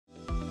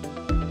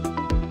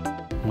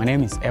My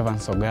name is Evan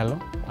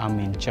Sogalo. I'm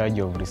in charge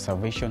of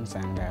reservations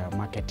and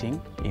marketing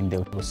in the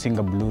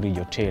Rusinga Blue Ridge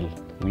Hotel.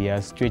 We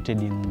are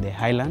situated in the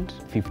Highland,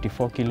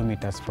 54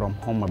 kilometers from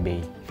Homa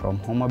Bay. From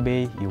Homa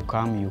Bay, you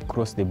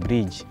cross the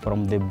bridge.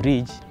 From the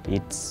bridge,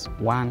 it's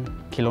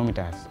 1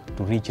 kilometer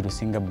to reach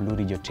Rusinga Blue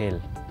Ridge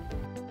Hotel.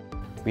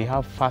 We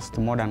have fast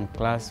modern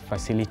class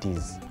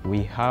facilities.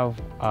 We have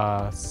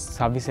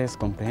services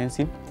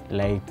comprehensive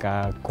like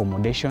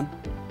accommodation.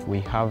 We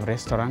have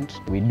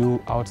restaurant. We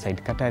do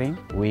outside catering.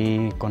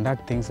 We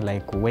conduct things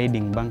like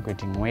wedding,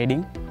 banqueting,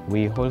 wedding.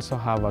 We also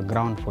have a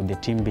ground for the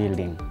team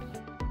building.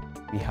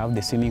 We have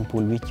the swimming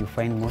pool, which you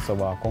find most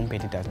of our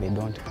competitors, they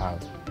don't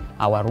have.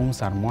 Our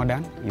rooms are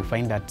modern. You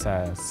find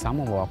that some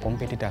of our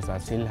competitors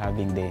are still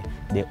having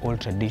the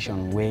old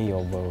tradition way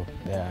of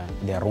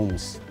their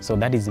rooms. So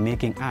that is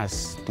making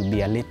us to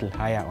be a little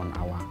higher on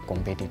our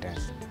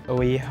competitors.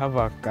 We have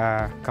a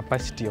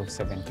capacity of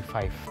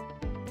 75.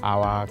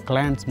 Our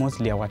clients,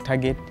 mostly our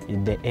target is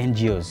the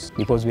NGOs,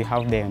 because we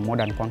have the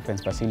modern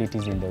conference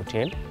facilities in the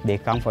hotel. They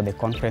come for the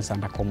conference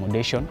and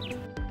accommodation.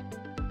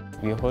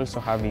 We also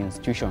have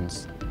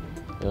institutions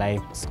like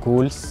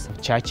schools,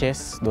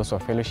 churches, those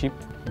of fellowship.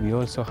 We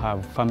also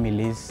have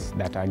families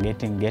that are get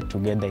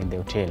together in the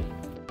hotel.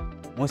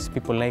 Most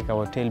people like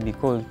our hotel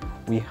because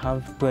we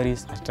have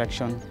tourist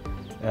attraction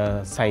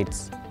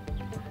sites.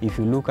 If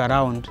you look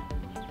around,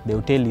 the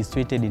hotel is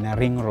situated in a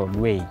ring road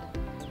way.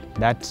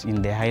 That's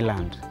in the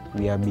Highland.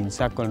 We have been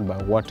circled by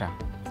water.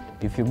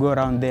 If you go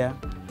around there,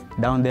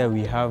 down there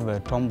we have a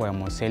Tomboya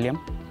Mausoleum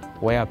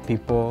where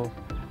people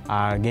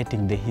are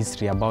getting the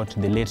history about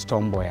the late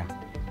Tomboya.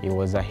 He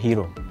was a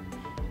hero.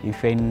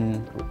 If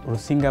in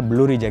Rusinga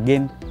Blue Ridge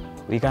again,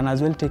 we can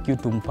as well take you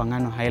to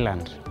Mfangano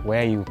Highland,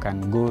 where you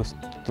can go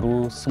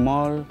through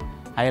small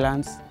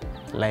islands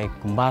like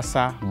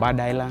Mbasa, Bird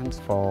Islands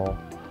for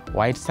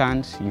white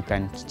sand you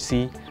can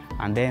see,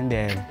 and then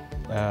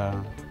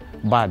the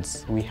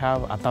birds. We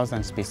have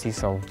 1,000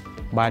 species of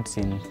birds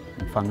in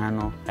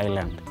Mfangano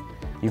Island.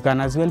 You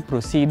can as well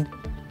proceed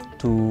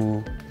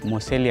to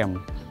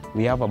Mausoleum.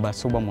 We have a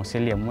Basuba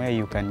Mausoleum where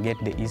you can get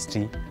the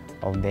history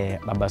of the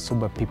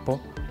Basuba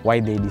people, why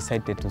they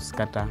decided to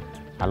scatter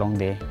along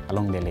the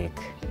lake.